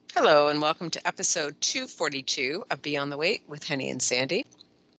Hello and welcome to episode 242 of Beyond the Wait with Henny and Sandy.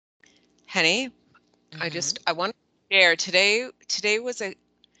 Henny, Hmm. I want to share today was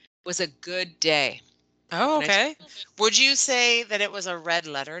a good day. Oh, Can I tell okay. Would you say that it was a red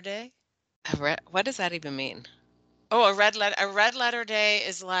letter day? what does that even mean? Oh, a red letter day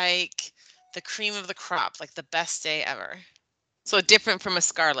is like the cream of the crop, like the best day ever. So different from a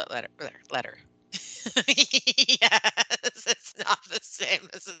scarlet letter. Yes, it's not the same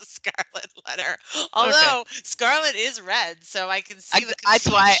as a scarlet letter. Okay. Although scarlet is red, so I can see the That's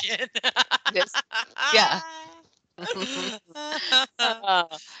why confusion. this yeah. Uh,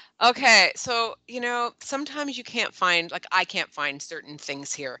 okay, so sometimes you can't find like I can't find certain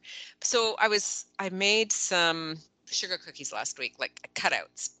things here. So I made some sugar cookies last week, like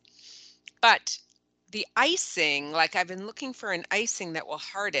cutouts. But the icing, like I've been looking for an icing that will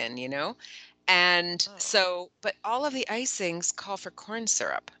harden. And Oh, so, but all of the icings call for corn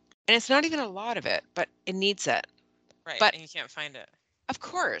syrup. And it's not even a lot of it, but it needs it. right, But and you can't find it. of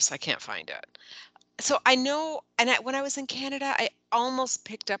course, I can't find it. So I know, and when I was in Canada, I almost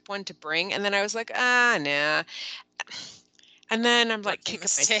picked up one to bring, and then I was like, nah. And then I'm like Rookie kicking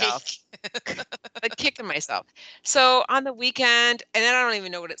myself, mistake. like kicking myself. So on the weekend, and then I don't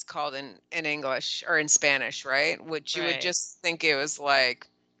even know what it's called in English or in Spanish, right? Which you would Right. just think it was like,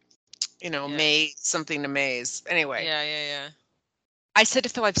 Yeah. maize, something to maize. Anyway, Yeah, yeah, yeah. I said to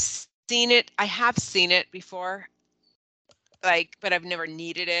Phil, I've seen it. I have seen it before, like, but I've never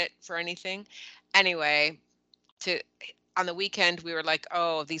needed it for anything. Anyway, to on the weekend we were like,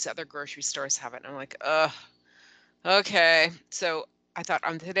 oh, these other grocery stores have it. And I'm like, okay. So I thought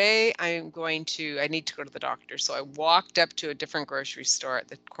on today I need to go to the doctor. So I walked up to a different grocery store at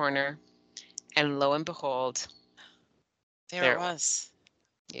the corner, and lo and behold, There there it it was. was.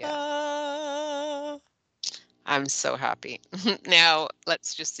 Yeah. Uh, I'm so happy. Now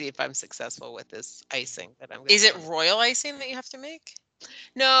let's just see if I'm successful with this icing that I'm going is to it try. royal icing that you have to make?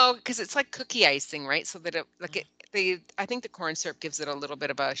 No, because it's like cookie icing, right? So that I think the corn syrup gives it a little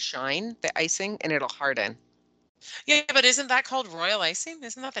bit of a shine, the icing, and it'll harden. Yeah, but isn't that called royal icing?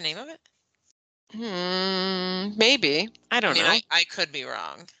 Isn't that the name of it? Maybe. I I don't mean, know. I could be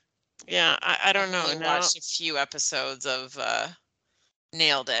wrong. Yeah, I I've don't know. only No. watched a few episodes of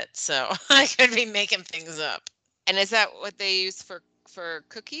Nailed It, so I could be making things up. And is that what they use for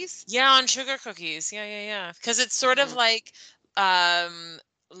cookies? Yeah, on sugar cookies. Yeah, yeah, yeah. Because it's sort of Mm, like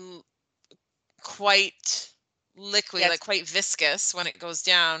l- quite liquidy, like yes. quite viscous when it goes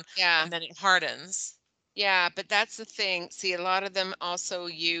down, Yeah. and then it hardens. Yeah, but that's the thing. See, a lot of them also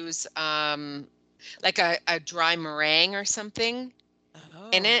use like a dry meringue or something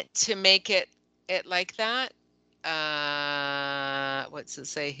in Oh. it to make it like that. What's it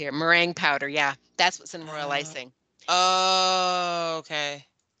say here? Meringue powder. Yeah, that's what's in royal Uh, icing. oh, okay.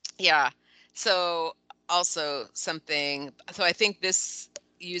 Yeah. So also something. So I think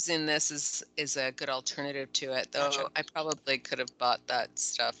using this is a good alternative to it. Gotcha. Though I probably could have bought that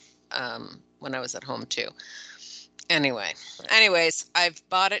stuff when I was at home too. Anyway, Right. anyways, I've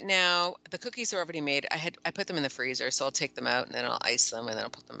bought it now. The cookies are already made. I put them in the freezer, so I'll take them out and then I'll ice them and then I'll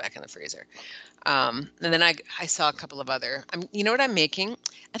put them back in the freezer. And then I saw a couple of other. You know what I'm making?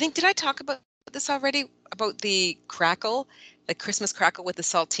 I think did I talk about this already about the crackle, the Christmas crackle with the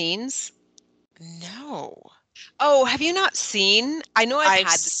saltines? No. Oh, have you not seen? I know I've I've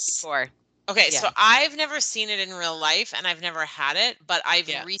had this s- before. Okay, so Yeah. I've never seen it in real life and I've never had it, but I've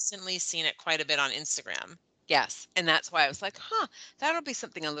Yeah. recently seen it quite a bit on Instagram. Yes, and that's why I was like, "Huh, that'll be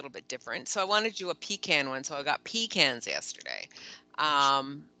something a little bit different." So I wanted to do a pecan one, so I got pecans yesterday.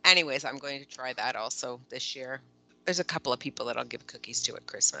 Gotcha. Anyways, I'm going to try that also this year. There's a couple of people that I'll give cookies to at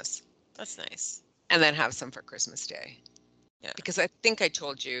Christmas, That's nice. and then have some for Christmas Day. Yeah. Because I think I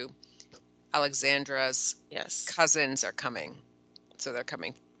told you Alexandra's Yes. cousins are coming. So they're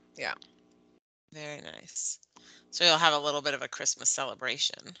coming. Yeah, Very nice. So you'll have a little bit of a Christmas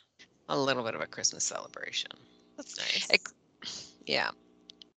celebration. a little bit of a Christmas celebration. That's nice. Ex- Yeah,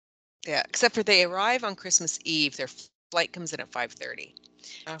 yeah, except for they arrive on Christmas Eve. Their flight comes in at 5:30.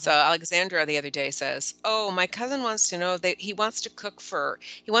 So Okay. Alexandra the other day says, "Oh, my cousin wants to know that he wants to cook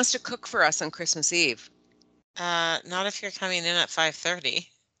for us on Christmas Eve." Not if you're coming in at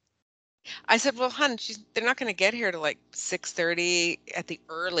 5:30. I said, "Well, hon, they're not going to get here to like 6:30 at the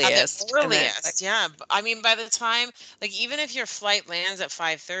At the earliest." And then like, earliest, yeah. I mean, by the time, like, even if your flight lands at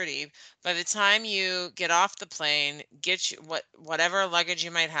 5:30, by the time you get off the plane, get whatever luggage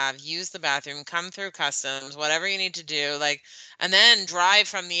you might have, use the bathroom, come through customs, whatever you need to do, like, and then drive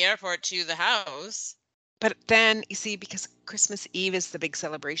from the airport to the house. but then you see, because Christmas Eve is the big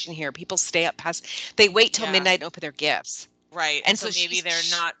celebration here, people stay up past. They wait till Yeah. midnight and open their gifts. Right. And And so so maybe they're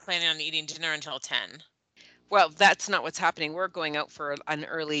not planning on eating dinner until 10. well, that's not what's happening. We're going out for an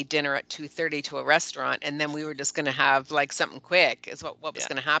early dinner at 2:30 to a restaurant, and then we were just going to have like something quick is what was Yeah,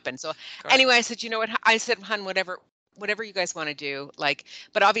 going to happen. So correct. anyway, I said, you know what? I said, hun, whatever you guys want to do, like,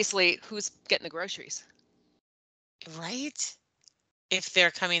 but obviously, who's getting the groceries? Right? If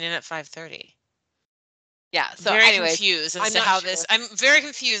they're coming in at 5:30. Yeah. So Very anyways, confused as I'm to not how sure. I'm very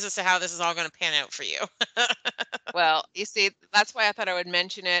confused as to how this is all going to pan out for you. Well, you see, that's why I thought I would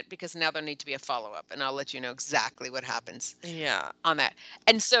mention it because now there need to be a follow-up, and I'll let you know exactly what happens Yeah. on that.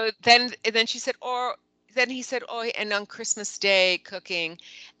 And so then she said, or then he said, oh, and on Christmas Day cooking,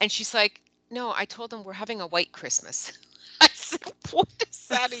 and she's like, no, I told them we're having a white Christmas. I said, what does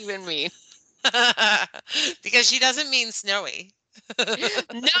that even mean? Because she doesn't mean snowy.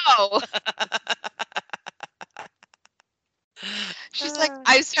 No. She's like,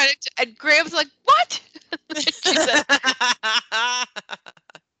 I started to, and Graham's like, what? She said,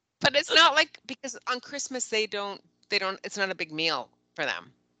 but it's not like because on Christmas they don't it's not a big meal for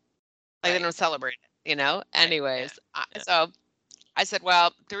them. Like they Right. don't celebrate it, you know? Right. Yeah. Anyways, Yeah. so I said,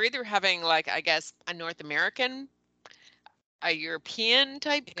 well, they're either having like I guess a North American, a European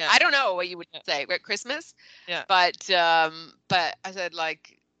type. Yeah. I don't know what you would Yeah. say at Christmas, Yeah. but I said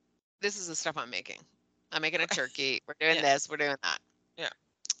like this is the stuff I'm making. I'm making a turkey. We're doing Yeah. this. We're doing that. Yeah.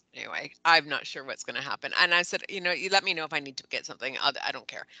 Anyway, I'm not sure what's going to happen. And I said, you know, you let me know if I need to get something. I don't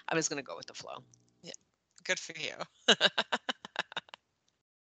care. I'm just going to go with the flow. Yeah. Good for you.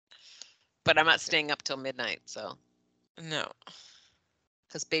 But I'm not staying up till midnight, so No.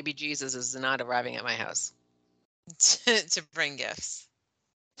 because baby Jesus is not arriving at my house To bring gifts.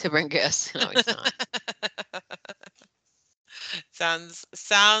 to bring gifts. No, he's not.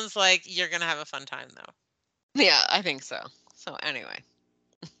 Sounds like you're gonna have a fun time though. Yeah, I think so. So anyway,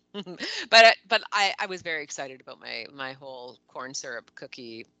 but I was very excited about my whole corn syrup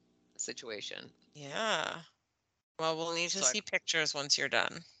cookie situation. Yeah. Well, we'll need to So see pictures once you're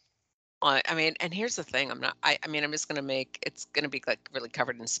done. I mean, and here's the thing: I'm not. I mean, I'm just gonna make. It's gonna be like really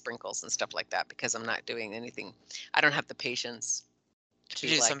covered in sprinkles and stuff like that because I'm not doing anything. I don't have the patience to To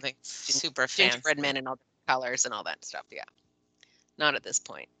be do like something super gingerbread fancy. men and all the colors and all that stuff. Yeah, not at this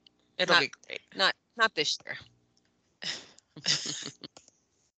point. It'll Not be great. not this year.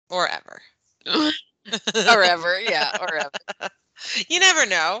 Or ever. Or ever, yeah, or ever. You never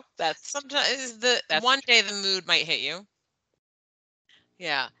know. That's Sometimes the that's one day the mood might hit you.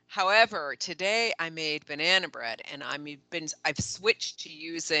 yeah. However, today I made banana bread and I've switched to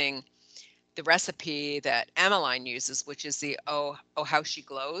using the recipe that Emmeline uses, which is the oh how she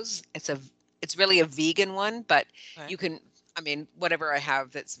glows. It's really a vegan one, but Okay. you can I mean whatever I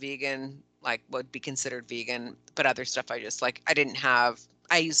have that's vegan like would be considered vegan, but other stuff I just like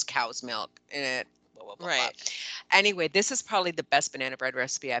I use cow's milk in it. Blah, blah, blah, blah. Right. Anyway, this is probably the best banana bread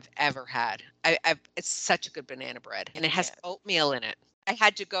recipe I've ever had. It's such a good banana bread, and it has Yeah. oatmeal in it. I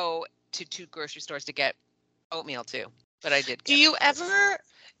had to go to 2 grocery stores to get oatmeal too, but I did Do get it. you ever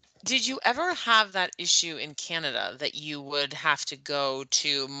Did you ever have that issue in Canada that you would have to go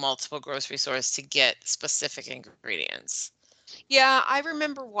to multiple grocery stores to get specific ingredients? Yeah, I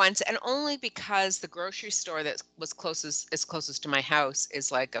remember once, and only because the grocery store that was closest to my house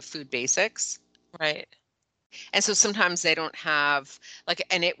is like a Food Basics. Right. And so sometimes they don't have like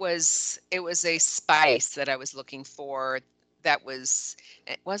and it was a spice that I was looking for that was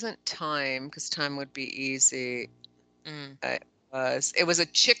it wasn't thyme because thyme would be easy. Mm, It was a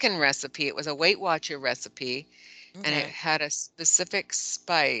chicken recipe. It was a Weight Watcher recipe and it okay. had a specific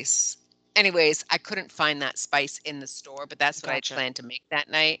spice. Anyways, I couldn't find that spice in the store, but that's what I Gotcha. planned to make that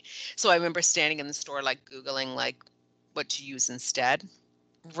night. So I remember standing in the store like Googling like what to use instead.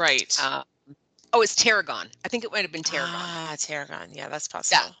 Right. Uh, oh, it's tarragon. I think it might have been tarragon. Ah, tarragon. Yeah, that's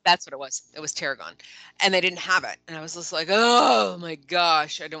Yeah, possible. that's what it was. It was tarragon. And they didn't have it. And I was just like, "Oh my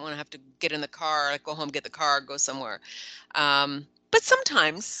gosh, I don't want to have to get in the car, like go home, get the car, go somewhere." But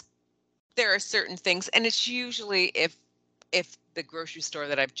sometimes there are certain things, and it's usually if the grocery store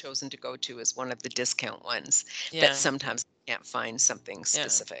that I've chosen to go to is one of the discount ones that Yeah. sometimes I can't find something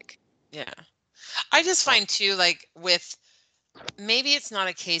Yeah. specific. Yeah. I just So, find too, like with maybe it's not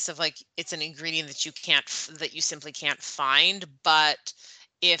a case of like it's an ingredient that you can't that you simply can't find, but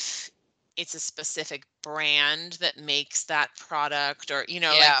if it's a specific brand that makes that product, or like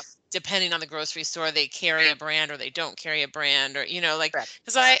yeah, depending on the grocery store, they carry a brand or they don't carry a brand, or like correct.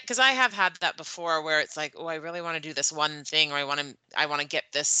 because I have had that before where it's like, oh, I really want to do this one thing, or I want to get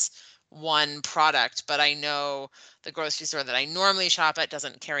this one product, but I know the grocery store that I normally shop at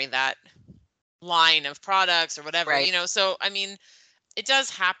doesn't carry that line of products or whatever, Right. so I mean, it does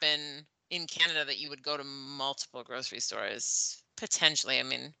happen in Canada that you would go to multiple grocery stores potentially. I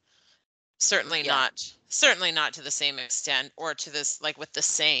mean, certainly Yeah. not to the same extent or to this like with the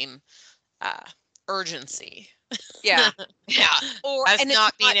same uh urgency Yeah. Yeah. as And it's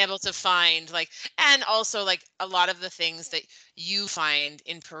not not being able to find like, and also like a lot of the things that you find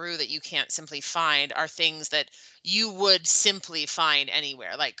in Peru that you can't simply find are things that you would simply find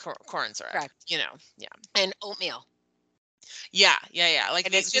anywhere, like corn syrup, correct. yeah, And oatmeal. yeah, like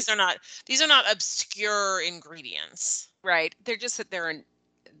And it's just these are not obscure ingredients. right. They're just that they're in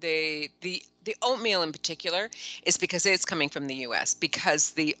the oatmeal in particular is because it's coming from the US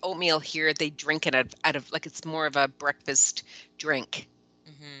because the oatmeal here they drink it out of like it's more of a breakfast drink.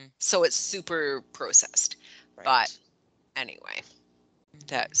 Hmm. So it's super processed. But Right. anyway,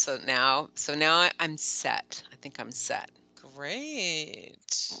 that Hmm. so now I'm set. I think I'm set.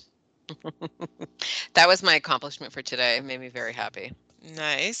 Great. That was my accomplishment for today. It made me very happy.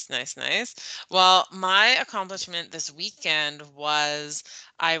 Nice. Well, my accomplishment this weekend was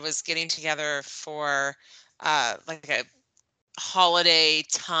I was getting together for like a holiday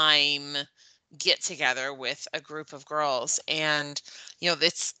time get together with a group of girls. And,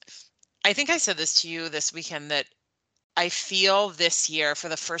 it's, I think I said this to you this weekend that I feel this year for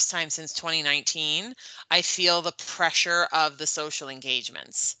the first time since 2019, I feel the pressure of the social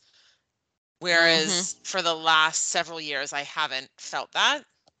engagements. Mhm. Whereas for the last several years, I haven't felt that.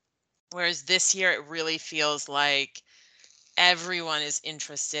 Whereas this year, it really feels like everyone is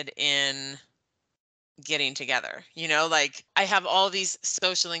interested in getting together. Like I have all these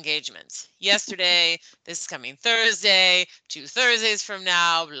social engagements. Yesterday, this coming Thursday, 2 Thursdays from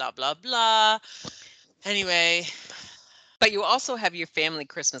now, blah, blah, blah. Anyway, But you also have your family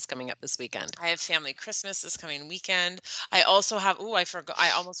Christmas coming up this weekend. I have family Christmas this coming weekend. I also have, I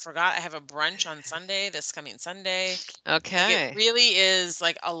almost forgot, I have a brunch on Sunday, this coming Sunday. Like it Okay. really is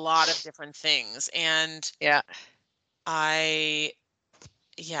like a lot of different things. And Yeah, I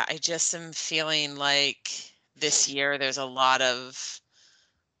yeah, I just am feeling like this year there's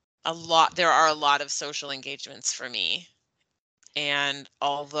there are a lot of social engagements for me. And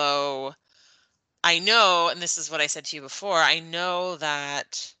although I know, and this is what I said to you before, I know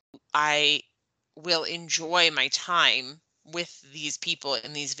that I will enjoy my time with these people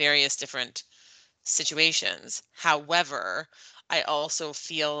in these various different situations. However, I also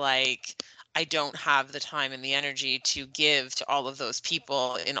feel like I don't have the time and the energy to give to all of those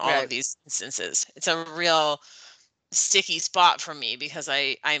people in all of right. these instances. It's a real sticky spot for me because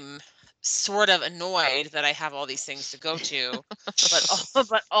I'm sort of annoyed that I have all these things to go to, but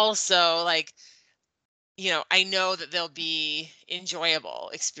but also like, I know that they'll be enjoyable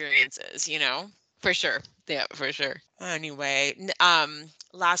experiences. For sure. Yeah, for sure. Anyway,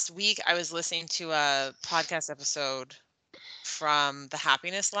 last week I was listening to a podcast episode from the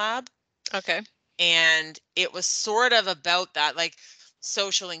Happiness Lab, Okay. and it was sort of about that, like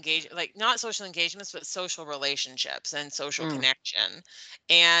like not social engagements, but social relationships and social Mm, connection.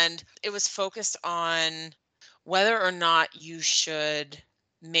 And it was focused on whether or not you should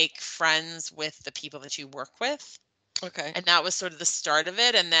make friends with the people that you work with. okay. And that was sort of the start of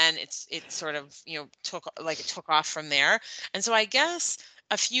it, and then it sort of it took off from there. And so I guess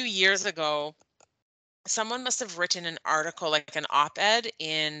a few years ago someone must have written an article, like an op-ed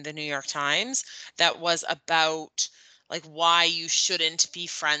in the New York Times, that was about like why you shouldn't be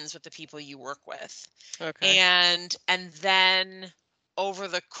friends with the people you work with. Okay. And then over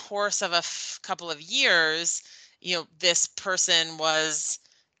the course of a couple of years, this person was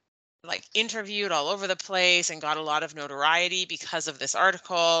like interviewed all over the place and got a lot of notoriety because of this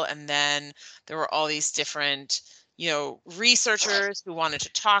article. And then there were all these different, researchers who wanted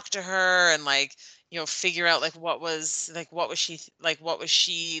to talk to her and like, figure out like what was she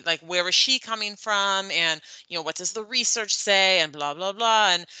like, where was she coming from? And, what does the research say? And blah, blah,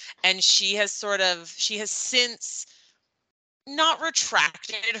 blah. And she has since not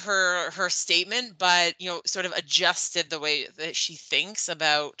retracted her statement, but sort of adjusted the way that she thinks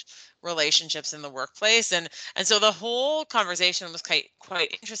about relationships in the workplace. And so the whole conversation was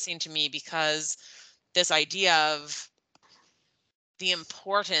quite interesting to me because this idea of the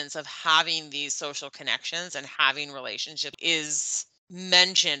importance of having these social connections and having relationships is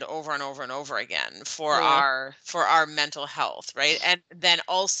mentioned over and over and over again for Yeah. our mental health, right? And then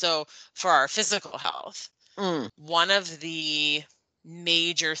also for our physical health. Mm, One of the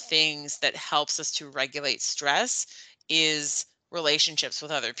major things that helps us to regulate stress is relationships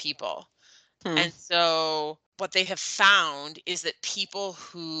with other people. hmm. And so what they have found is that people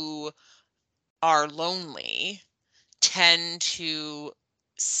who are lonely tend to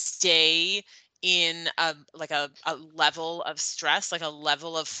stay in a level of stress, like a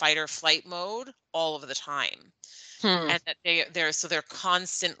level of fight or flight mode all of the time. Hmm. And that they're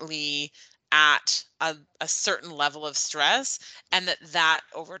constantly at a certain level of stress, and that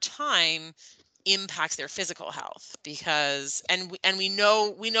over time impacts their physical health. Because we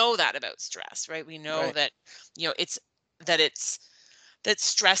know that about stress, right? We know Right. that it's that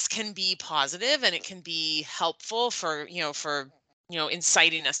stress can be positive, and it can be helpful for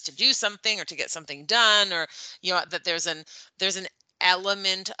inciting us to do something or to get something done, or that there's an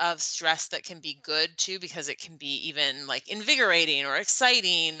element of stress that can be good too, because it can be even like invigorating or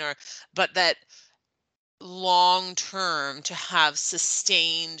exciting, but that long term, to have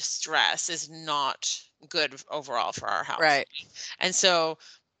sustained stress is not good overall for our health. Right. And so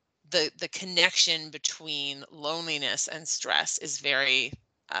the connection between loneliness and stress is very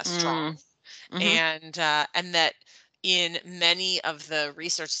strong. Mm. Mm-hmm. And that in many of the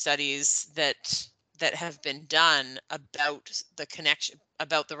research studies that have been done about the connection,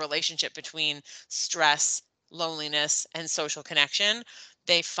 about the relationship between stress, loneliness, and social connection,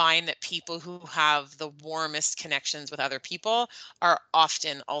 they find that people who have the warmest connections with other people are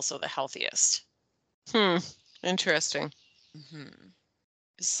often also the healthiest. Hmm. Interesting. Mhm.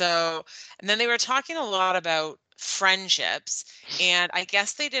 So, and then they were talking a lot about friendships, and I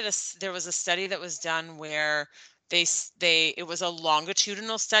guess there was a study that was done where it was a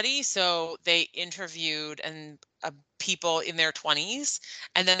longitudinal study, so they interviewed people in their 20s,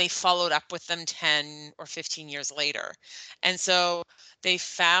 and then they followed up with them 10 or 15 years later. And so they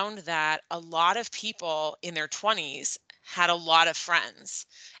found that a lot of people in their 20s had a lot of friends.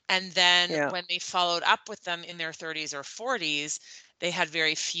 And then Yeah. when they followed up with them in their 30s or 40s, they had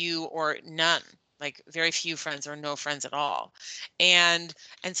very few or none, like very few friends or no friends at all. and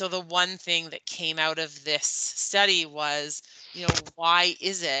and so the one thing that came out of this study was, why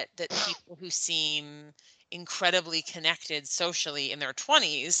is it that people who seem incredibly connected socially in their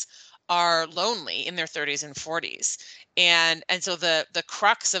 20s are lonely in their 30s and 40s? And so the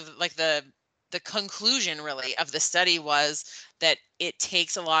crux of, like, the conclusion really of the study was that it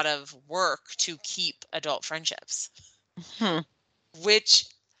takes a lot of work to keep adult friendships, Hmm. which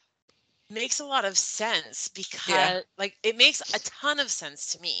makes a lot of sense, Yeah. because, like, it makes a ton of sense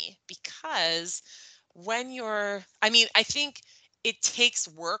to me, because I think it takes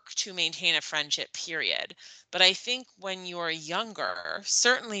work to maintain a friendship, period. But I think when you're younger,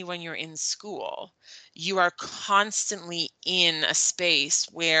 certainly when you're in school, you are constantly in a space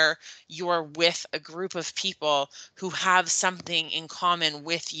where you're with a group of people who have something in common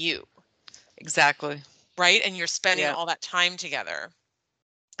with you, Exactly. right? And you're spending Yeah. all that time together.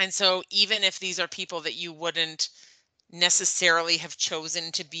 And so even if these are people that you wouldn't necessarily have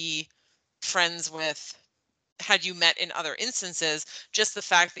chosen to be friends with had you met in other instances, just the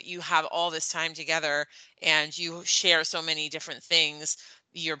fact that you have all this time together and you share so many different things,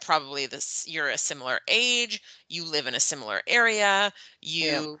 you're a similar age, you live in a similar area,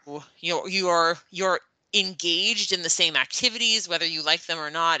 Yeah. you're engaged in the same activities, whether you like them or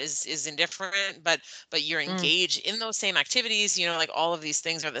not is indifferent, but you're Mm. engaged in those same activities, like all of these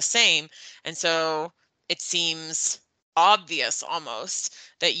things are the same. And so it seems obvious almost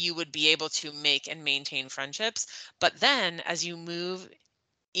that you would be able to make and maintain friendships. But then as you move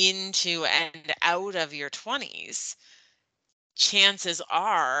into and out of your 20s, chances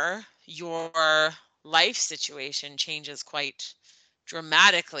are your life situation changes quite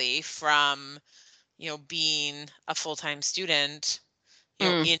dramatically from, being a full-time student,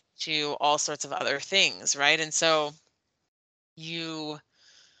 Mm. into all sorts of other things, right? And so you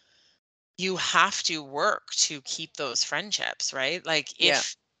you have to work to keep those friendships, right? Like, Yeah.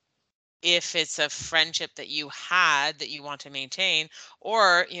 if it's a friendship that you had that you want to maintain,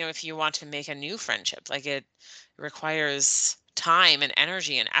 or if you want to make a new friendship, like, it requires time and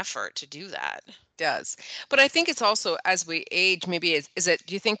energy and effort to do that. Does. But I think it's also as we age, maybe is it,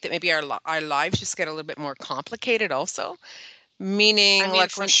 do you think that maybe our lives just get a little bit more complicated also? I Meaning mean, like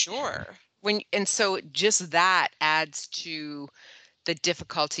for sure. and so just that adds to the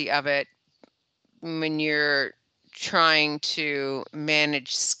difficulty of it when you're trying to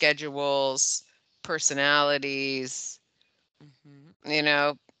manage schedules, personalities, Hmm. you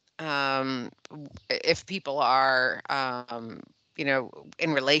know, if people are,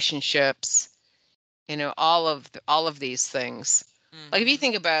 in relationships, all of these things. Like if you Hmm.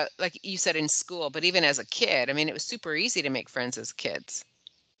 think about, like you said in school, but even as a kid, I mean, it was super easy to make friends as kids,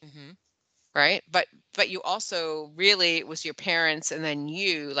 Hmm. right? But but you also really, it was your parents and then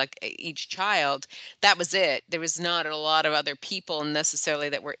you, like each child, that was it. There was not a lot of other people necessarily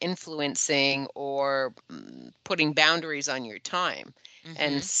that were influencing or putting boundaries on your time.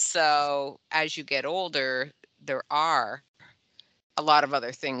 And Mm-hmm. so as you get older, there are a lot of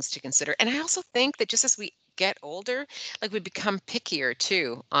other things to consider. And I also think that just as we get older, like we become pickier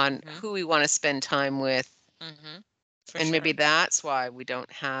too on Mm-hmm. who we want to spend time with. Mm-hmm. For And maybe sure. that's why we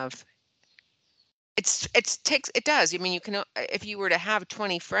don't have it does. I mean, you can if you were to have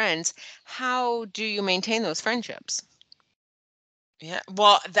 20 friends, how do you maintain those friendships? Yeah.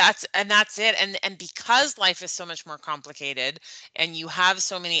 Well, that's it. And because life is so much more complicated and you have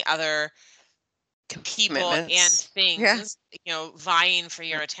so many other people and Commitments. Yeah. things, vying for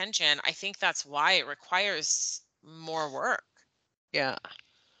Yeah. your attention, I think that's why it requires more work, Yeah.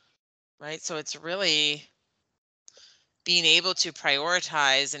 right? So it's really being able to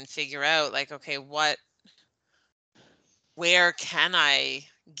prioritize and figure out like, okay, where can I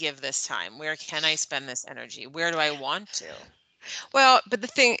give this time? Where can I spend this energy? Where do I want to? Well,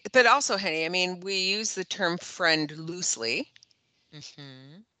 but also, Henny, I mean, we use the term friend loosely,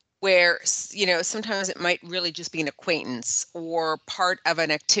 Hmm. where, sometimes it might really just be an acquaintance or part of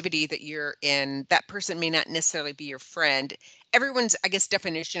an activity that you're in. That person may not necessarily be your friend. Everyone's, I guess,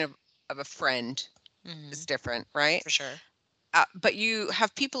 definition of a friend Hmm. is different, right? For sure. But you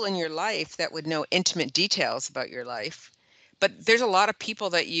have people in your life that would know intimate details about your life. But there's a lot of people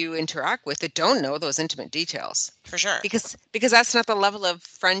that you interact with that don't know those intimate details For sure. because that's not the level of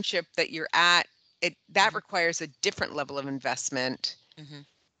friendship that you're at. That Hmm. requires a different level of investment, Hmm.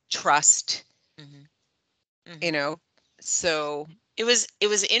 trust, Hmm. you Hmm. know. So, It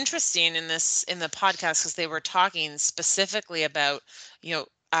was interesting in the podcast because they were talking specifically about, you know,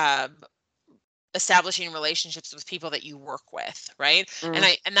 establishing relationships with people that you work with, right? And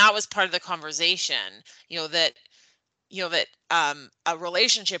mm, that was part of the conversation, that a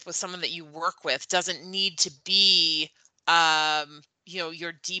relationship with someone that you work with doesn't need to be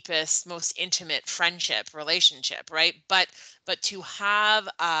your deepest, most intimate friendship relationship, right? But to have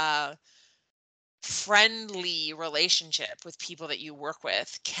a friendly relationship with people that you work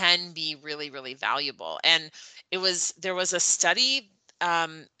with can be really, really valuable. And there was a study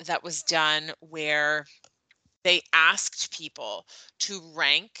that was done where they asked people to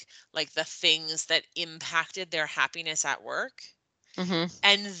rank like the things that impacted their happiness at work. hmm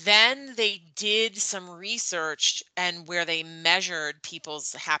And then they did some research and where they measured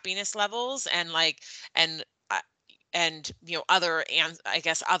people's happiness levels and and uh, other I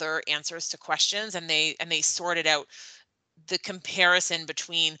guess other answers to questions, and they sorted out the comparison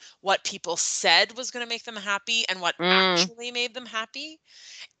between what people said was going to make them happy and what mm, actually made them happy.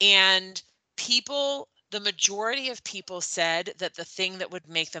 And the majority of people said that the thing that would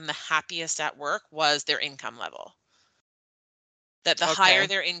make them the happiest at work was their income level. That the higher okay,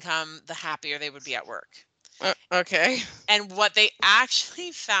 their income, the happier they would be at work. okay, And what they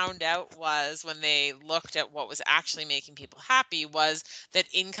actually found out was when they looked at what was actually making people happy was that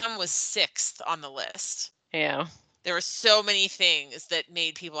income was sixth on the list. yeah, There were so many things that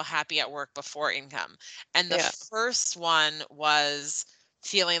made people happy at work before income. And the yeah, first one was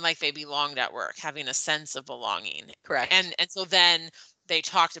feeling like they belonged at work, having a sense of belonging. correct, And so then they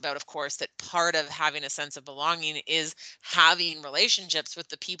talked about, of course, that part of having a sense of belonging is having relationships with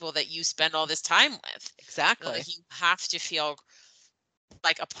the people that you spend all this time with. Like exactly. you have to feel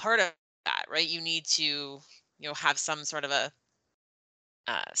like a part of that, right? You need to, have some sort of a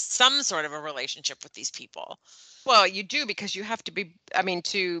relationship with these people. Well, you do because you have to be, I mean,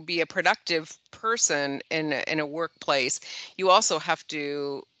 to be a productive person in a workplace, you also have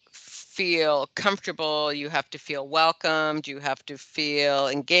to feel comfortable, you have to feel welcomed, you have to feel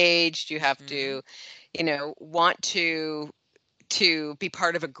engaged, you have Hmm. to, want to be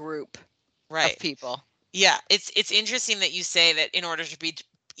part of a group of Right. people. Yeah, it's interesting that you say that in order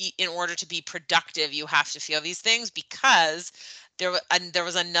to be productive, you have to feel these things because there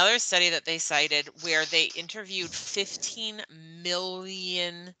was another study that they cited where they interviewed 15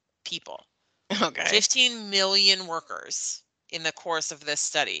 million people, Okay. 15 million workers in the course of this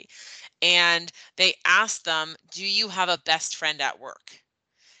study, and they asked them, "Do you have a best friend at work?"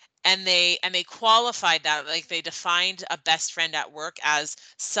 And they qualified that, like they defined a best friend at work as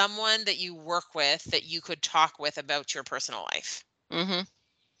someone that you work with that you could talk with about your personal life. Mhm.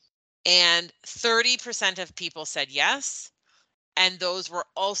 And 30% of people said yes, and those were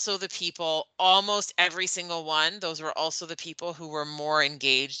also the people, almost every single one, those were also the people who were more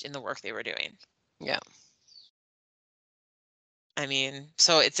engaged in the work they were doing. Yeah. I mean,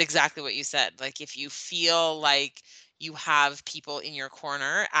 so it's exactly what you said. Like if you feel like you have people in your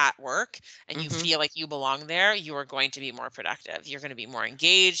corner at work and you Mm-hmm. feel like you belong there, you are going to be more productive. You're going to be more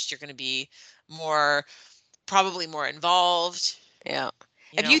engaged. You're going to be more, probably more involved, Yeah.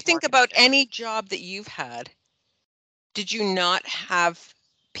 you If know, you more think about connected. any job that you've had, did you not have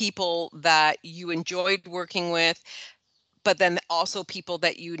people that you enjoyed working with, but then also people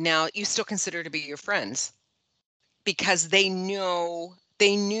that you still consider to be your friends because they knew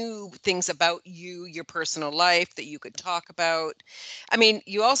things about you, your personal life that you could talk about. I mean,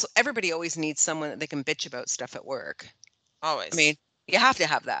 everybody always needs someone that they can bitch about stuff at work. I mean, Always. you have to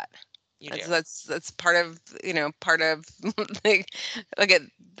have that. You do. That's part of, part of like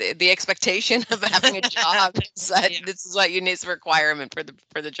the expectation of having a job is that Yeah. this is what you need, is a requirement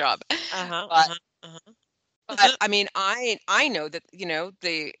for the job. Uh-huh. But Uh-huh. Uh-huh. I mean, I know that,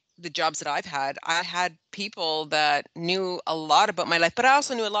 the jobs that I've had, I had people that knew a lot about my life, but I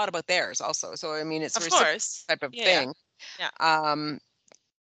also knew a lot about theirs also. So I mean, it's a Of reciprocal course. type of Yeah. thing. Yeah. Um,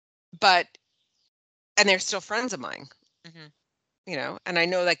 but and they're still friends of mine, Mm-hmm. and I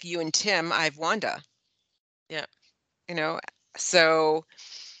know, like, you and Tim, I have Wanda, Yeah. you know, so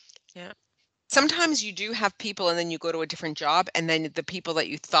Yeah. sometimes you do have people and then you go to a different job and then the people that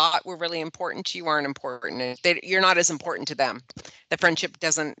you thought were really important to you aren't important. You're not as important to them. The friendship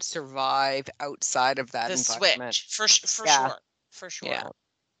doesn't survive outside of that The environment. switch for Yeah. sure. For Yeah. sure.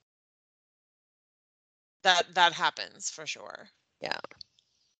 That happens for sure. Yeah.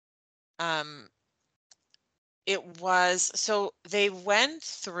 Um, it was, so they went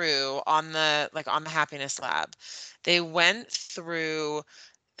through on the happiness lab, they went through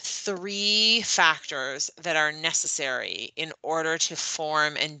 3 factors that are necessary in order to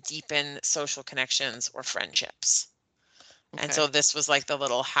form and deepen social connections or friendships. And Okay. so this was like the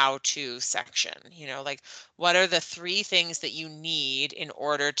little how-to section, like what are the 3 things that you need in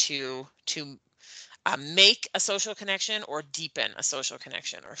order to make a social connection or deepen a social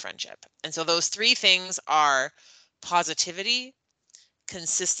connection or friendship. And so those 3 things are positivity,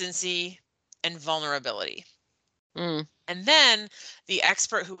 consistency, and vulnerability. Mm. And then the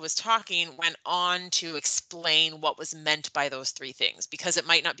expert who was talking went on to explain what was meant by those 3 things, because it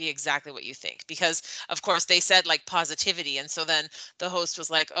might not be exactly what you think. Because, of course, they said like positivity. And so then the host was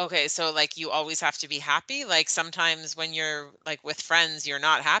like, okay, so like you always have to be happy. Like sometimes when you're like with friends, you're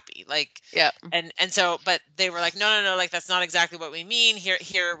not happy. Like, Yeah. and so, but they were like, no, no, no, like that's not exactly what we mean.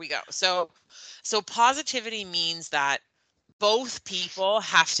 Here we go. So positivity means that both people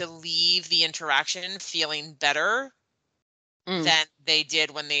have to leave the interaction feeling better Mm. than they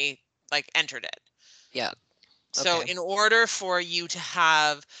did when they like entered it. Yeah. So Okay. in order for you to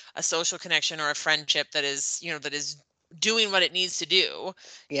have a social connection or a friendship that is doing what it needs to do,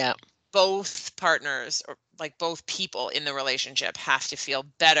 Yeah. both partners or like both people in the relationship have to feel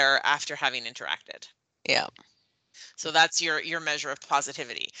better after having interacted. Yeah. So that's your measure of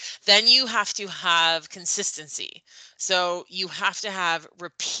positivity. Then you have to have consistency. So you have to have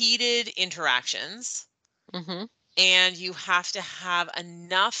repeated interactions Mm-hmm. and you have to have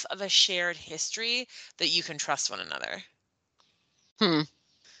enough of a shared history that you can trust one another. Hmm.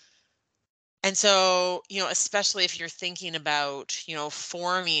 And so, especially if you're thinking about,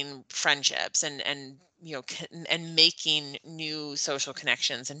 forming friendships and making new social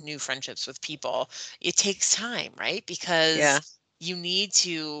connections and new friendships with people, it takes time, right? Because Yeah. you need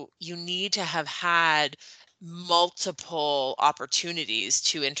to have had multiple opportunities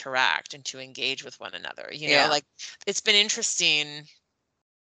to interact and to engage with one another. Yeah. Like it's been interesting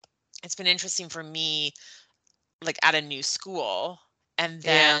it's been interesting for me, like at a new school, and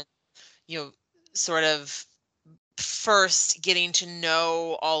Yeah. then, you know, sort of first getting to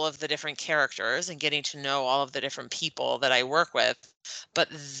know all of the different characters and getting to know all of the different people that I work with. But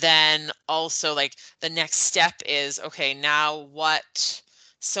then also, like, the next step is, okay, now what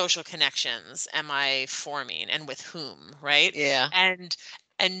social connections am I forming and with whom, right? Yeah.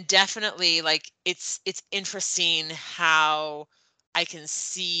 And definitely, like, it's interesting how I can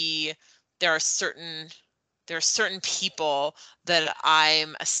see there are certain people that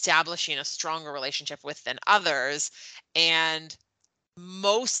I'm establishing a stronger relationship with than others. And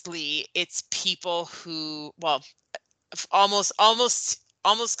mostly it's people who, well, almost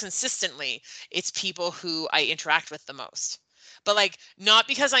consistently, it's people who I interact with the most. But like not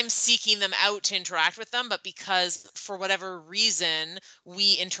because I'm seeking them out to interact with them, but because for whatever reason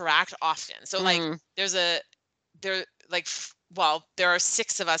we interact often. So like Mm. there's a there like well, there are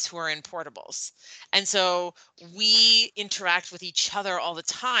 6 of us who are in portables, and so we interact with each other all the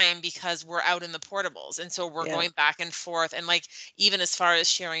time because we're out in the portables, and so we're Yeah. going back and forth. And like even as far as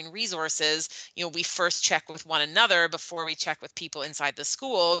sharing resources, we first check with one another before we check with people inside the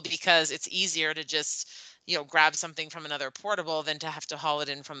school, because it's easier to just grab something from another portable than to have to haul it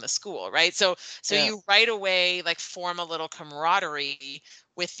in from the school, right? So Yeah. you right away like form a little camaraderie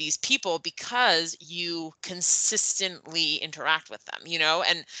with these people because you consistently interact with them,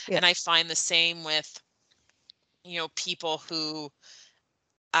 and Yeah. I find the same with people who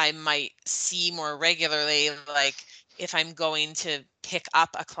I might see more regularly, like if I'm going to pick up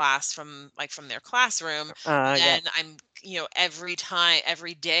a class from their classroom, Yeah. then I'm, every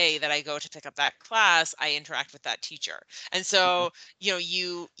day that I go to pick up that class, I interact with that teacher. And so,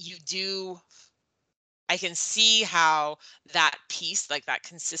 you do, I can see how that piece, like that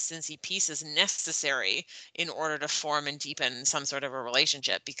consistency piece, is necessary in order to form and deepen some sort of a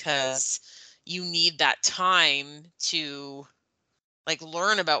relationship, because you need that time to like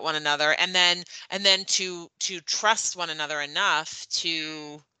learn about one another, and then to trust one another enough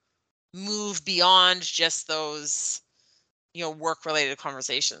to move beyond just those work related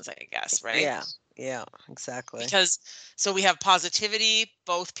conversations, I guess, right? Yeah. Yeah. Exactly. Because so we have positivity,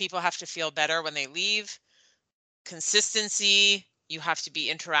 both people have to feel better when they leave. Consistency, you have to be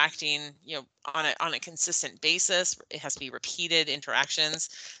interacting on a consistent basis. It has to be repeated interactions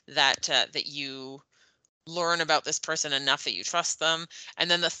that you learn about this person enough that you trust them. And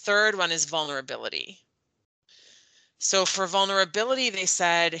then the third one is vulnerability. So for vulnerability, they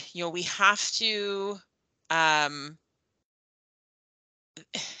said, we have to,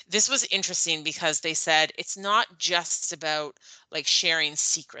 this was interesting because they said it's not just about like sharing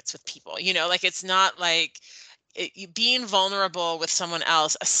secrets with people, like it's not like being vulnerable with someone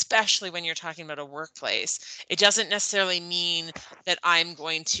else, especially when you're talking about a workplace. It doesn't necessarily mean that I'm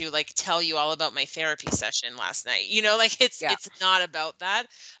going to like tell you all about my therapy session last night. Like Yeah. it's not about that.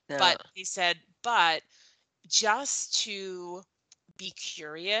 No. But he said, but just to be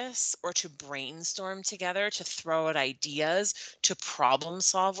curious or to brainstorm together, to throw out ideas, to problem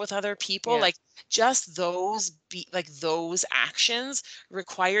solve with other people, Yeah. like just those actions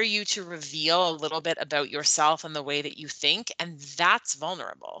require you to reveal a little bit about yourself and the way that you think, and that's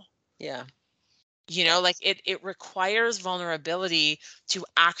vulnerable. Yeah. Like it requires vulnerability to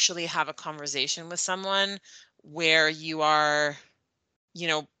actually have a conversation with someone where you are,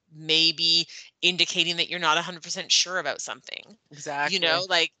 maybe indicating that you're not 100% sure about something, Exactly.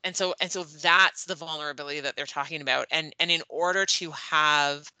 like, and so that's the vulnerability that they're talking about. And in order to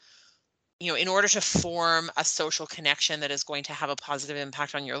have, in order to form a social connection that is going to have a positive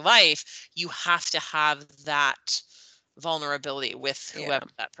impact on your life, you have to have that vulnerability with Yeah. whoever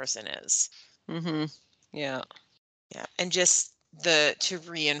that person is. Mm-hmm. Yeah. Yeah. And just to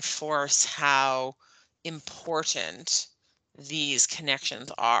reinforce how important these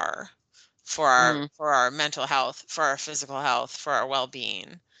connections are for our Mm. for our mental health, for our physical health, for our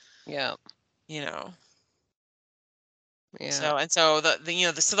well-being, Yeah. you know. Yeah. So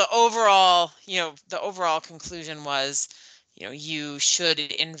the overall conclusion was, you should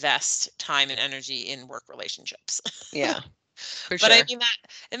invest time and energy in work relationships. Yeah. For But I sure. mean that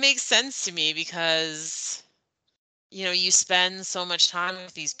it makes sense to me because you spend so much time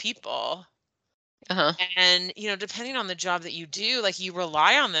with these people, Uh-huh. and depending on the job that you do, like you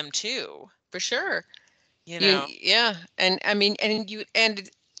rely on them too, For sure. you know. Yeah. And I mean,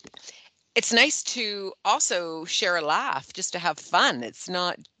 it's nice to also share a laugh, just to have fun. It's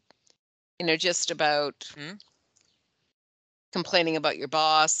not, just about Mhm, complaining about your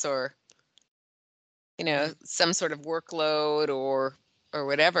boss, or, mhm, some sort of workload, or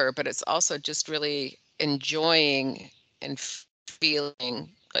whatever, but it's also just really enjoying and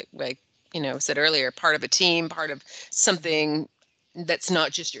feeling like, said earlier, part of a team, part of mhm, something that's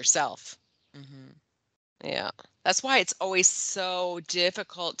not just yourself. mhm, Yeah. That's why it's always so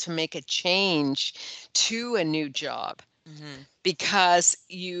difficult to make a change to a new job, mhm, because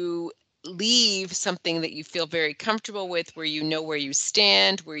you leave something that you feel very comfortable with, where you know where you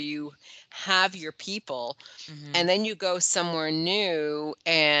stand, where you have your people, and mhm, then you go somewhere new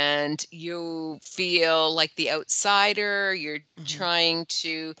and you feel like the outsider. You're mhm, trying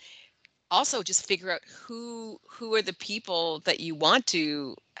to also just figure out who are the people that you want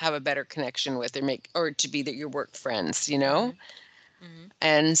to have a better connection with, or to be that your work friends. mhm, mhm.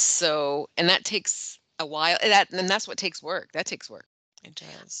 And that takes a while. And that's what takes work. That takes work. It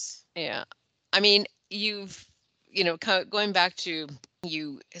does. Yeah. I mean, going back to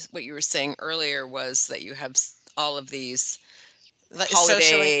what you were saying earlier, was that you have all of these Like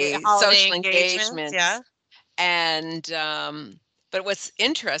holiday social engagements, engagements. yeah. And but what's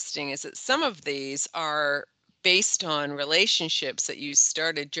interesting is that some of these are based on relationships that you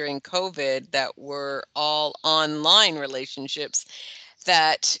started during COVID, that were all online relationships,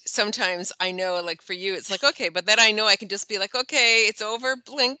 that sometimes I know, like for you, it's like, okay, but then I know I can just be like, okay, it's over,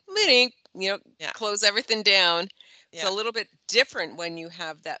 blink, blink, you know, Yeah. close everything down. It's Yeah. a little bit different when you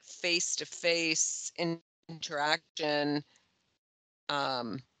have that face-to-face interaction,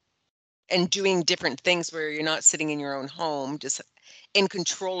 um, and doing different things where you're not sitting in your own home, just in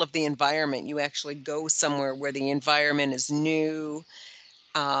control of the environment. You actually go somewhere where the environment is new,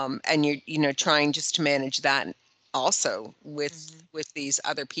 and you're trying just to manage that also with Mhm. these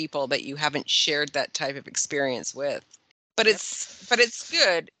other people that you haven't shared that type of experience with. But Yep. it's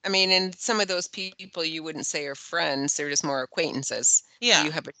good. I mean, and some of those people you wouldn't say are friends; they're just more acquaintances who Yeah.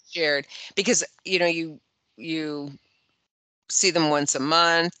 you have shared, because you see them once a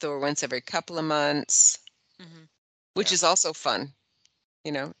month or once every couple of months, Mhm. which Yeah. is also fun,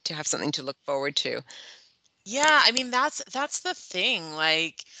 to have something to look forward to. Yeah, I mean that's the thing.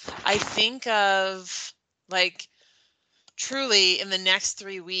 Like I think of like truly in the next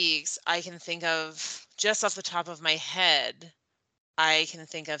 3 weeks, I can think of just off the top of my head, I can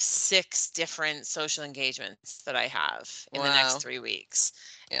think of 6 different social engagements that I have in the next Wow. 3 weeks.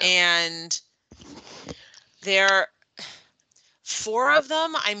 Yeah. And there 4 of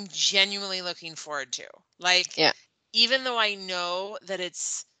them I'm genuinely looking forward to. Like Yeah. even though I know that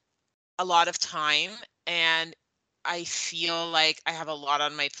it's a lot of time and I feel like I have a lot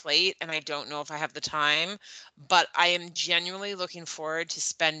on my plate and I don't know if I have the time, but I am genuinely looking forward to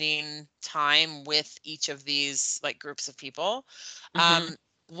spending time with each of these like groups of people. Hmm.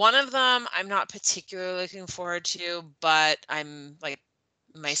 One of them I'm not particularly looking forward to, but I'm like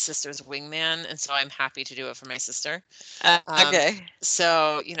my sister's wingman, and so I'm happy to do it for my sister. Um, Okay.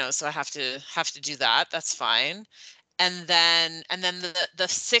 so I have to do that. That's fine. And then the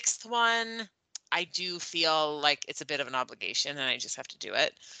sixth one, I do feel like it's a bit of an obligation and I just have to do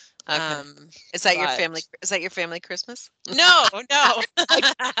it. Okay. Um, Is that your but family? Is that your family Christmas? no, no,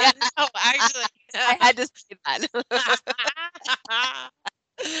 Yeah, no, actually. I had to say that.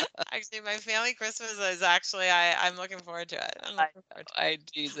 Actually, my family Christmas is actually I'm looking forward to it. I'm I looking forward to I'm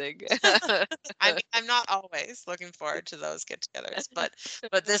teasing. it. I mean, I'm not always looking forward to those get-togethers,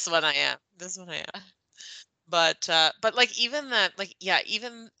 but this one I am. This one I am. But like even the like yeah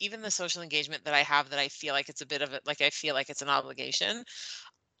even the social engagement that I have that I feel like it's a bit of it like I feel like it's an obligation.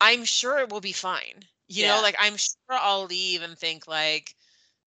 I'm sure it will be fine. Yeah, Like I'm sure I'll leave and think like,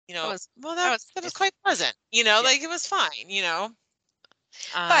 that was well that that was that was nice. quite pleasant. Yeah. Like it was fine.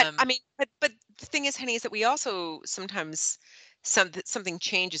 But I Um mean, but the thing is, Henny, is that we also sometimes something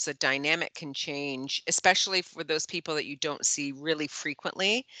changes, a dynamic can change, especially for those people that you don't see really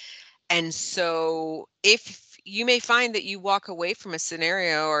frequently. And so if you may find that you walk away from a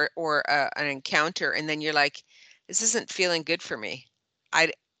scenario or an encounter, and then you're like, this isn't feeling good for me.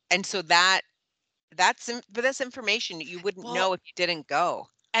 I and so but that's information that you wouldn't well know if you didn't go.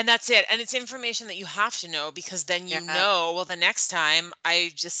 and that's it. And it's information that you have to know because then Yeah. well the next time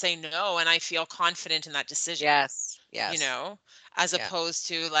I just say no and I feel confident in that decision, Yes. you Yes. know, as Yeah. opposed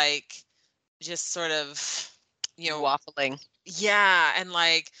to like just sort of you know Waffling. yeah, and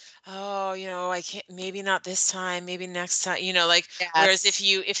like, oh, I can't, maybe not this time, maybe next time, like, whereas if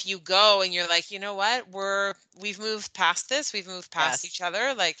Yes. you go and you're like, you know what, we've moved past this, we've moved past each Yes.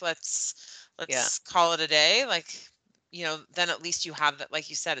 other, like Yeah. let's call it a day, like, then at least you have that, like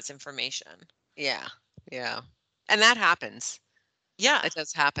you said, it's information. Yeah. Yeah. And that happens. Yeah. It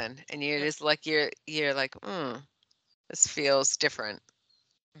does happen. And you're Yep. just like you're like, this feels different.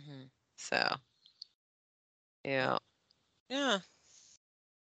 Hmm. So yeah. Yeah.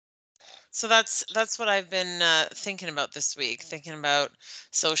 So that's what I've been thinking about this week, thinking about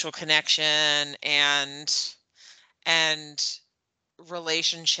social connection and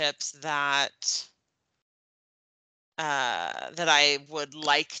relationships that I would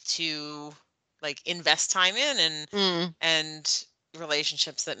like to like invest time in Mm, and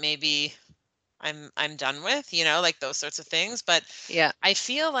relationships that maybe I'm done with, like those sorts of things. But yeah. I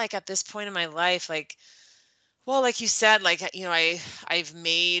feel like at this point in my life, like, well, like you said, like, I've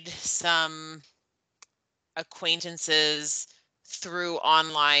made some acquaintances through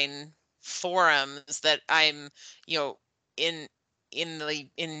online forums that I'm, you know, in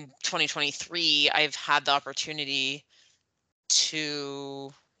in 2023, I've had the opportunity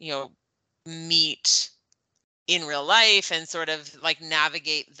to, meet in real life and sort of like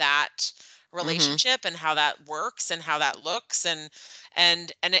navigate that Mhm. relationship and how that works and how that looks and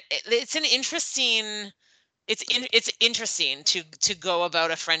it's an interesting it's interesting to go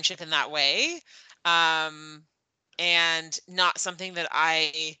about a friendship in that way, um and not something that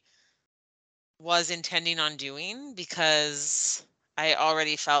I was intending on doing because I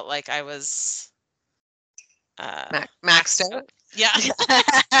already felt like I was Maxed maxed out. out. Yeah.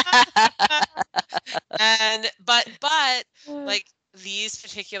 And but like these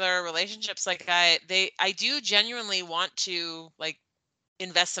particular relationships, like I do genuinely want to like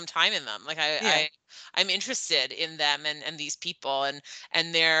invest some time in them. Like Yeah. I'm interested in them and these people,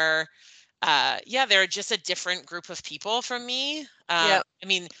 and they're yeah, they're just a different group of people from me. Yeah. I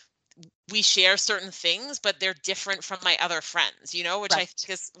mean, we share certain things, but they're different from my other friends, which I Right. think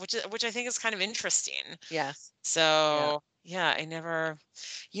is which I think is kind of interesting. Yes. Yeah. So yeah, I never,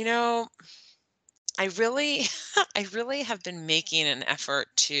 you know, I really I really have been making an effort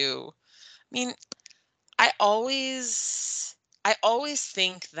to, I mean, I always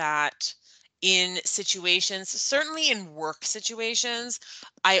think that in situations, certainly in work situations,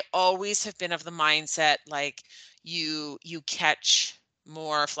 I always have been of the mindset like you catch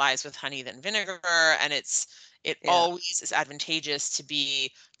more flies with honey than vinegar, and it Yeah. always is advantageous to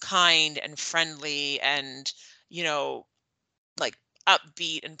be kind and friendly and, you know, like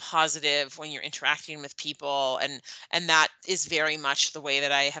upbeat and positive when you're interacting with people, and that is very much the way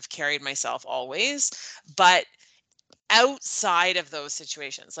that I have carried myself always. But outside of those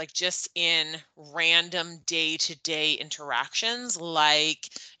situations, like just in random day-to-day interactions, like,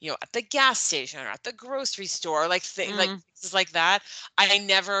 at the gas station or at the grocery store, like Mm. things like that, I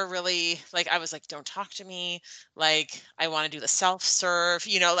never really, like, I was like, don't talk to me, like I want to do the self-serve,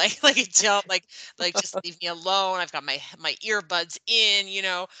 like don't, like just leave me alone. I've got my earbuds in,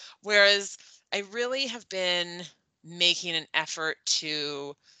 whereas I really have been making an effort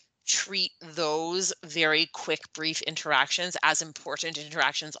to treat those very quick, brief interactions as important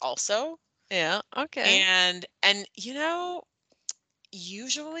interactions also. Yeah. Okay. And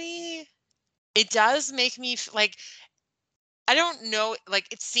usually it does make me like, I don't know,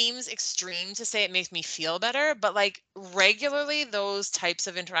 like it seems extreme to say it makes me feel better, but like regularly those types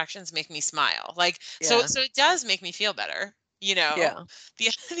of interactions make me smile. Like so Yeah. so it does make me feel better, you know. Yeah. The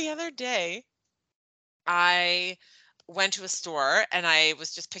the other day I went to a store and I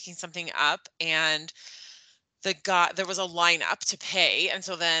was just picking something up, and there was a lineup to pay, and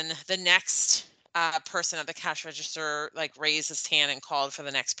so then the next person at the cash register like raised his hand and called for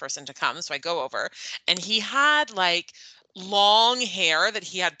the next person to come. So I go over, and he had like long hair that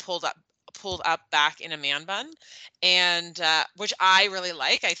he had pulled up back in a man bun, and which I really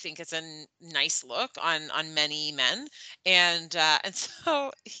like. I think it's a nice look on many men, and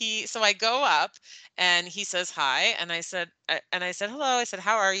so I go up, and he says hi, and I said hello. I said,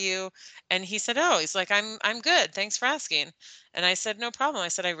 how are you? And he said, "Oh," he's like, I'm good. Thanks for asking." And I said, "No problem." I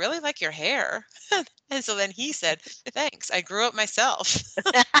said, "I really like your hair." And so then he said, "Thanks. I grew it myself."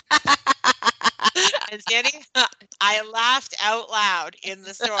 And Sandy, I laughed out loud in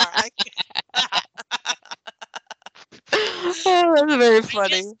the store. Like, Oh, that's very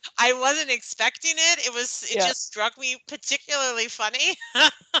funny. I wasn't expecting it. It Yeah. just struck me particularly funny.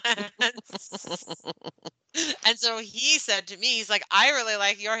 And and so he said to me, he's like, "I really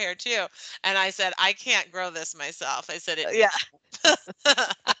like your hair too." And I said, "I can't grow this myself." I said, "It Yeah. needs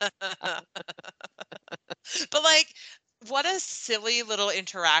But like, what a silly little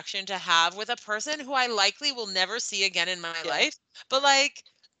interaction to have with a person who I likely will never see again in my Yeah. life. But like,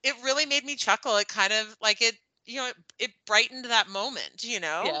 it really made me chuckle. It kind of like it brightened that moment,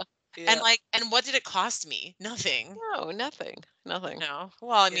 Yeah. And Yeah. like, and what did it cost me? Nothing. No, nothing. Nothing. No.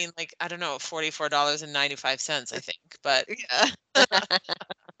 Well, I Yeah. mean, like, I don't know, $44.95, I think. But Yeah.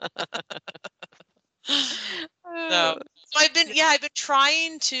 so, Oh, so I've been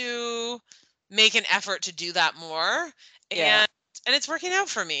trying to make an effort to do that more, yeah. and it's working out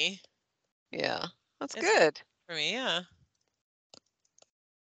for me. Yeah. That's It's working good. for me, yeah.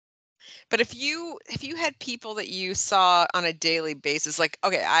 But if you had people that you saw on a daily basis, like,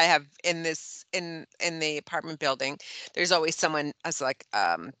 okay, I have in the apartment building, there's always someone as like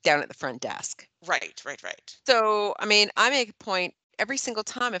down at the front desk. Right, right, right. So, I mean, I make a point every single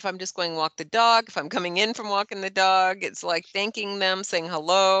time if I'm just going to walk the dog, if I'm coming in from walking the dog, it's like thanking them, saying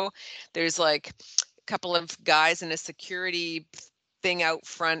hello. There's like a couple of guys in a security thing out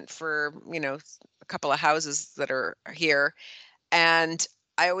front for, a couple of houses that are here. And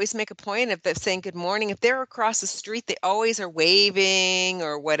I always make a point of them saying good morning. If they're across the street, they always are waving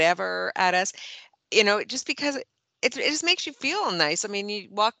or whatever at us, just because it just makes you feel nice. I mean, you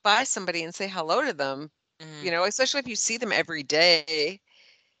walk by somebody and say hello to them, Mm, especially if you see them every day,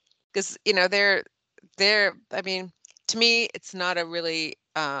 because, I mean, to me, it's not a really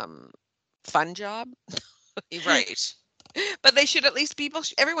fun job, right. but they should at least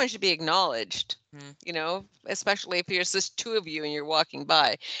everyone should be acknowledged. Mm, Especially if there's just two of you and you're walking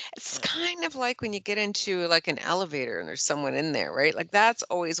by. It's yeah. kind of like when you get into like an elevator and there's someone in there, right? Like that's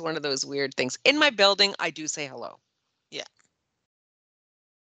always one of those weird things. In my building, I do say hello. Yeah.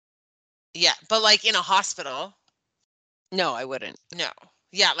 Yeah. But like in a hospital. No, I wouldn't. No.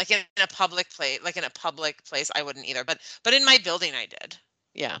 Yeah, like in a public place, I wouldn't either. But in my building, I did.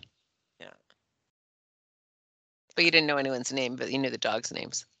 Yeah. Yeah. But you didn't know anyone's name, but you knew the dogs'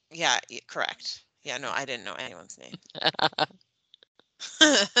 names. Yeah, correct. Yeah, no, I didn't know anyone's name.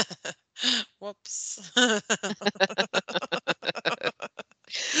 Whoops. But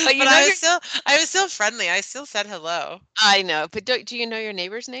you But know I was still friendly. I still said hello. I know, but do you know your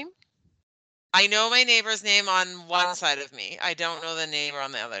neighbor's name? I know my neighbor's name on one side of me. I don't know the neighbor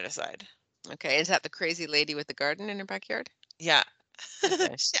on the other side. Okay, is that the crazy lady with the garden in her backyard? Yeah.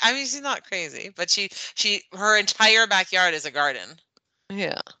 Okay. I mean, she's not crazy, but her entire backyard is a garden.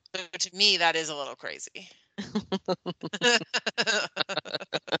 Yeah. So to me, that is a little crazy.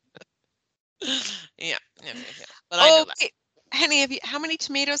 Yeah. But I know that. Okay. Henny, how many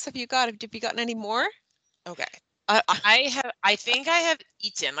tomatoes have you got? Have you gotten any more? Okay. I think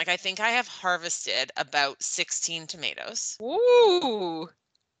I have harvested about 16 tomatoes. Ooh.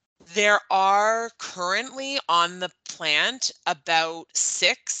 There are currently on the plant about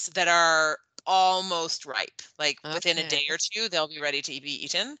 6 that are almost ripe. Like within a day Okay. or two, they'll be ready to be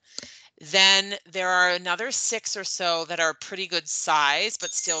eaten. Then there are another 6 or so that are pretty good size,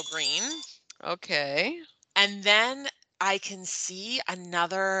 but still green. Okay. And then I can see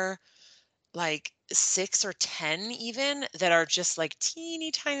another like 6 or 10 even that are just like teeny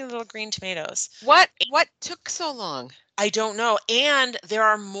tiny little green tomatoes. What took so long? I don't know. And there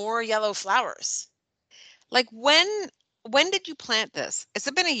are more yellow flowers. Like when did you plant this? Has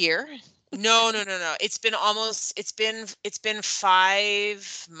it been a year? No. It's been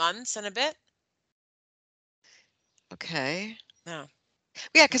 5 months and a bit. Okay. No.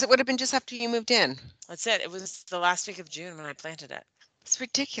 Yeah, because it would have been just after you moved in. That's it. It was the last week of June when I planted it. It's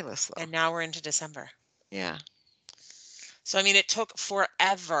ridiculous though. And now we're into December. Yeah. So I mean it took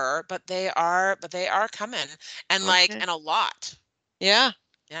forever, but they are coming and Okay. and a lot. Yeah.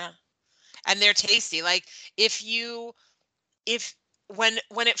 Yeah. And they're tasty. Like if when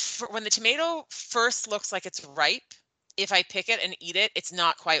the tomato first looks like it's ripe, if I pick it and eat it, it's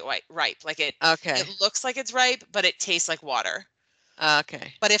not quite ripe. Like Okay. it looks like it's ripe, but it tastes like water.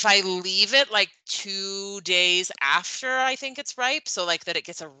 Okay. But if I leave it like 2 days after I think it's ripe, so like that it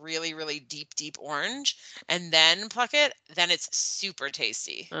gets a really, really deep orange, and then pluck it, then it's super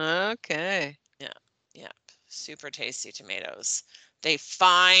tasty. Okay. Yeah, super tasty tomatoes. They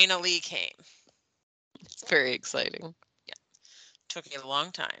finally came. It's very exciting. Yeah, took me a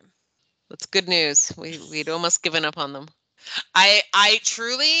long time. That's good news. We'd almost given up on them. I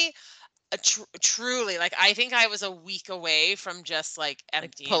truly, truly, like I think I was a week away from just like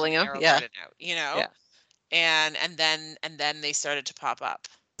emptying pulling the 'em? arrow Yeah. garden out, Yeah. and then they started to pop up.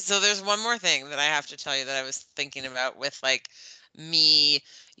 So there's one more thing that I have to tell you that I was thinking about with like me,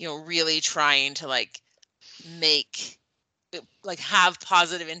 really trying to like make like have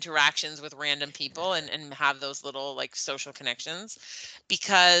positive interactions with random people and have those little like social connections,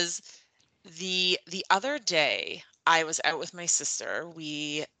 because the other day I was out with my sister.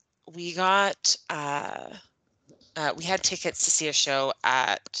 We got we had tickets to see a show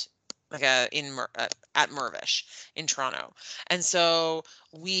at like at Mervish in Toronto, and so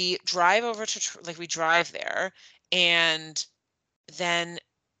we drive over to we drive there, and then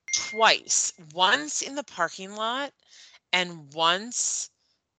twice, once in the parking lot and once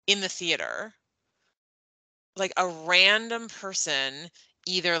in the theater, like a random person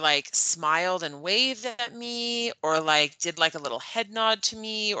either like smiled and waved at me or like did like a little head nod to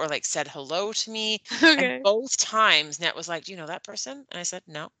me or like said hello to me. And both times Net was like, "Do you know that person?" And I said,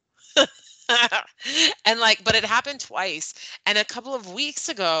 "No." And like, but it happened twice. And a couple of weeks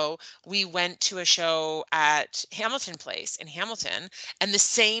ago, we went to a show at Hamilton Place in Hamilton, and the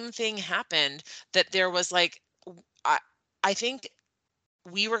same thing happened, that there was like, I, I think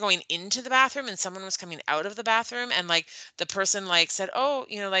we were going into the bathroom and someone was coming out of the bathroom, and like the person like said, "Oh,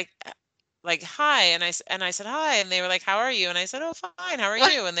 like hi," and I said hi, and they were like, "How are you?" And I said, "Oh, fine. How are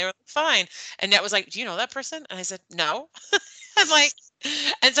you?" And they were like, "Fine." And Net was like, "Do you know that person?" And I said, "No." I'm like,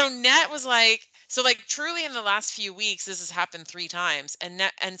 and so Net was like, so like truly in the last few weeks, this has happened 3 times,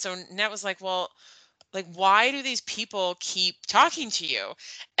 and so Net was like, "Well, like why do these people keep talking to you?"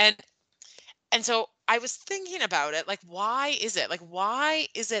 And so I was thinking about it, like, why is it? Like, why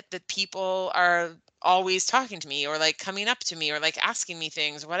is it that people are always talking to me or like coming up to me or like asking me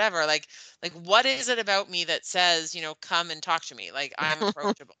things or whatever? Like what is it about me that says, come and talk to me? Like I'm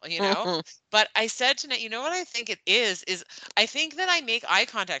approachable. But I said to Nate, you know what I think it is I think that I make eye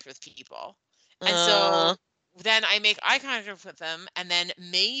contact with people. And so then I make eye contact with them, and then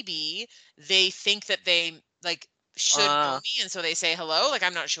maybe they think that they like should know me, and so they say hello, like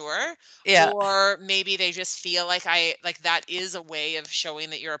I'm not sure. Yeah. Or maybe they just feel like that is a way of showing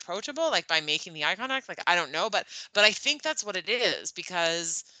that you're approachable, like by making the eye contact. Like I don't know, but I think that's what it is,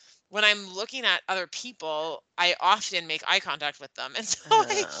 because when I'm looking at other people, I often make eye contact with them. And so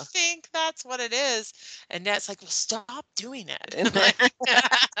I think that's what it is. And Net's like, well, stop doing it. I'm like,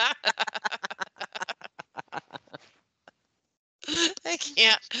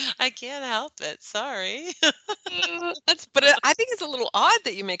 I can't help it. Sorry. But I think it's a little odd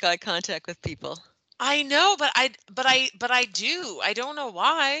that you make eye contact with people. I know, but I do. I don't know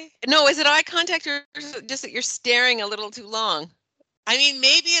why. No, is it eye contact or just that you're staring a little too long? I mean,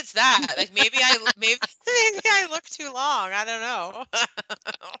 maybe it's that. Like maybe I look too long. I don't know.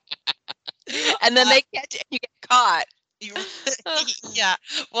 And then they catch it and you get caught. Yeah.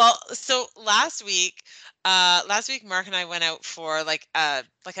 Well, so last week Mark and I went out for like a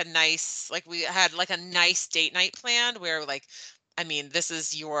nice, like we had like a nice date night planned where, like, I mean, this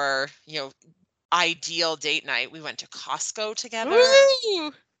is your, ideal date night. We went to Costco together.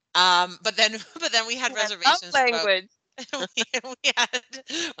 Woo! But then we had I love reservations to go out. language.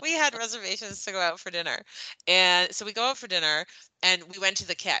 we had reservations to go out for dinner. And so we go out for dinner and we went to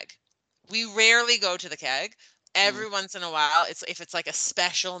the Keg. We rarely go to the Keg. Every once in a while, if it's like a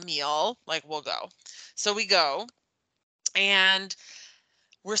special meal, like we'll go. So we go and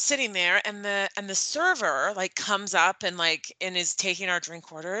we're sitting there, and the server like comes up and is taking our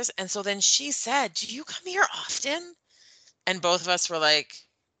drink orders. And so then she said, "Do you come here often?" And both of us were like,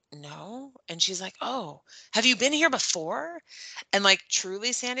 "No." And she's like, "Oh, have you been here before?" And like,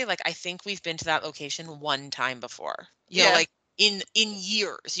 truly, Sandy, like I think we've been to that location one time before. You know, like in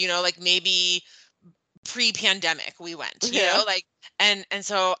years, like maybe pre-pandemic we went, like, and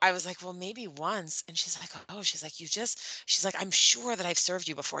so I was like, well, maybe once. And she's like, oh, she's like, she's like, I'm sure that I've served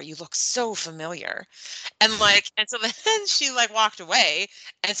you before. You look so familiar. And like, and so then she like walked away.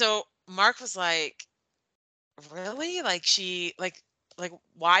 And so Mark was like, really? Like she like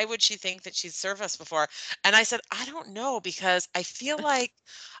why would she think that she'd served us before? And I said, I don't know, because I feel like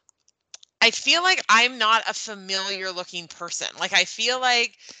I'm not a familiar looking person. Like I feel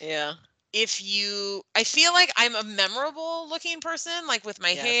like I feel like I'm a memorable looking person, like with my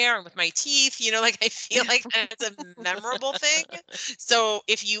hair and with my teeth, like I feel like that's a memorable thing. So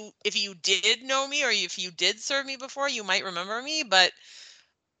if you did know me, or if you did serve me before, you might remember me. But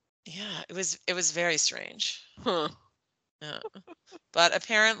yeah, it was very strange. Huh. Yeah. But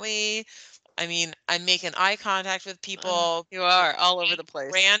apparently, I mean, I'm making eye contact with people. You are all over the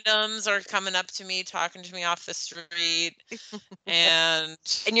place. Randoms are coming up to me, talking to me off the street. And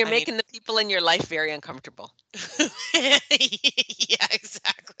you're making the people in your life very uncomfortable. Yeah,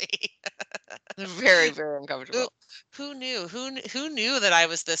 exactly. Very, very uncomfortable. Who knew? Who knew that I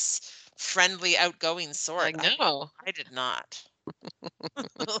was this friendly, outgoing sort? I know. I did not.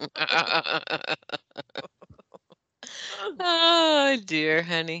 Oh dear,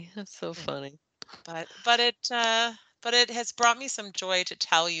 Henny, that's so funny. But it has brought me some joy to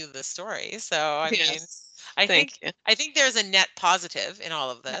tell you the story. So I mean, I think there's a net positive in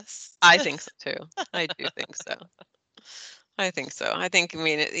all of this. I think so too. I do think so. I think so. I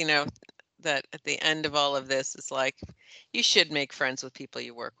mean, that at the end of all of this, it's like you should make friends with people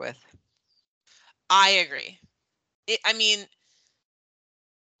you work with. I agree. I mean,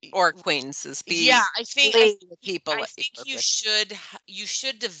 or acquaintances. I think people. I think you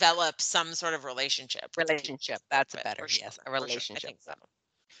should develop some sort of relationship. That's better. Yes, a relationship. I think so.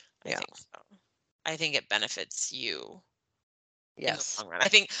 I think so. I think it benefits you. Yes. In the long run. I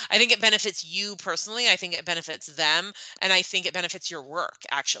think it benefits you personally. I think it benefits them, and I think it benefits your work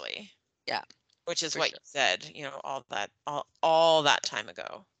actually. Yeah. Which is what you said, all that time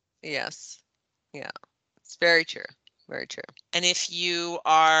ago. Yes. Yeah. It's very true. Very true. And if you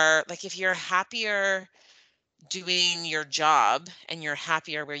are if you're happier doing your job and you're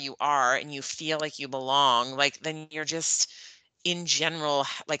happier where you are and you feel like you belong, then you're just in general,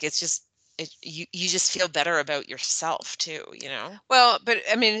 it's just you just feel better about yourself too, Well, but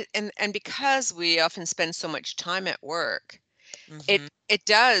I mean, and because we often spend so much time at work, it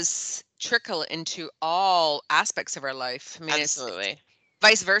does trickle into all aspects of our life. I mean, absolutely. It's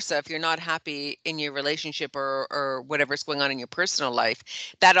vice versa. If you're not happy in your relationship or whatever's going on in your personal life,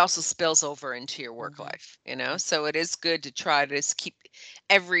 that also spills over into your work life, so it is good to try to just keep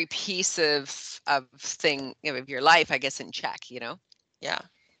every piece of thing of your life, I guess, in check, yeah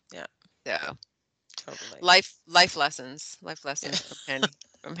so totally. life lessons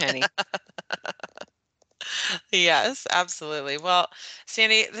from Henny. Yes, absolutely. Well,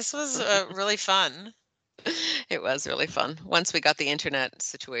 Sandy, this was really fun. It was really fun once we got the internet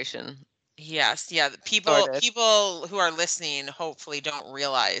situation Yes, yeah. Sorted. People who are listening hopefully don't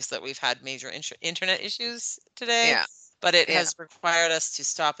realize that we've had major internet issues today, Yeah. but it Yeah. has required us to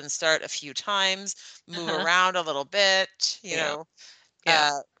stop and start a few times, move Uh-huh. around a little bit, Yeah.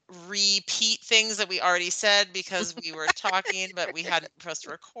 Yeah. repeat things that we already said because we were talking, but we hadn't pressed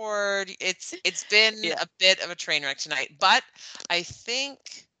record. It's been Yeah. a bit of a train wreck tonight, but I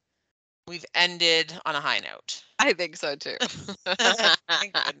think we've ended on a high note. I think so too.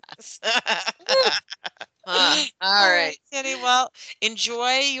 Thank goodness. All All right. right, Henny. Well,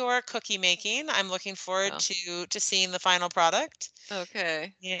 enjoy your cookie making. I'm looking forward Oh, to seeing the final product,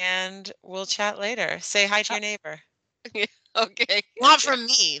 okay. and we'll chat later. Say hi to Uh, your neighbor. yeah, okay. Not from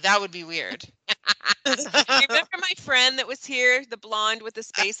me. That would be weird. Remember my friend that was here, the blonde with the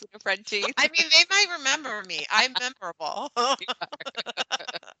space in her front teeth? I mean, they might remember me. I'm memorable. All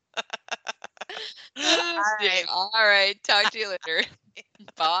Yeah. right. All right. Talk to you later.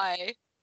 Bye.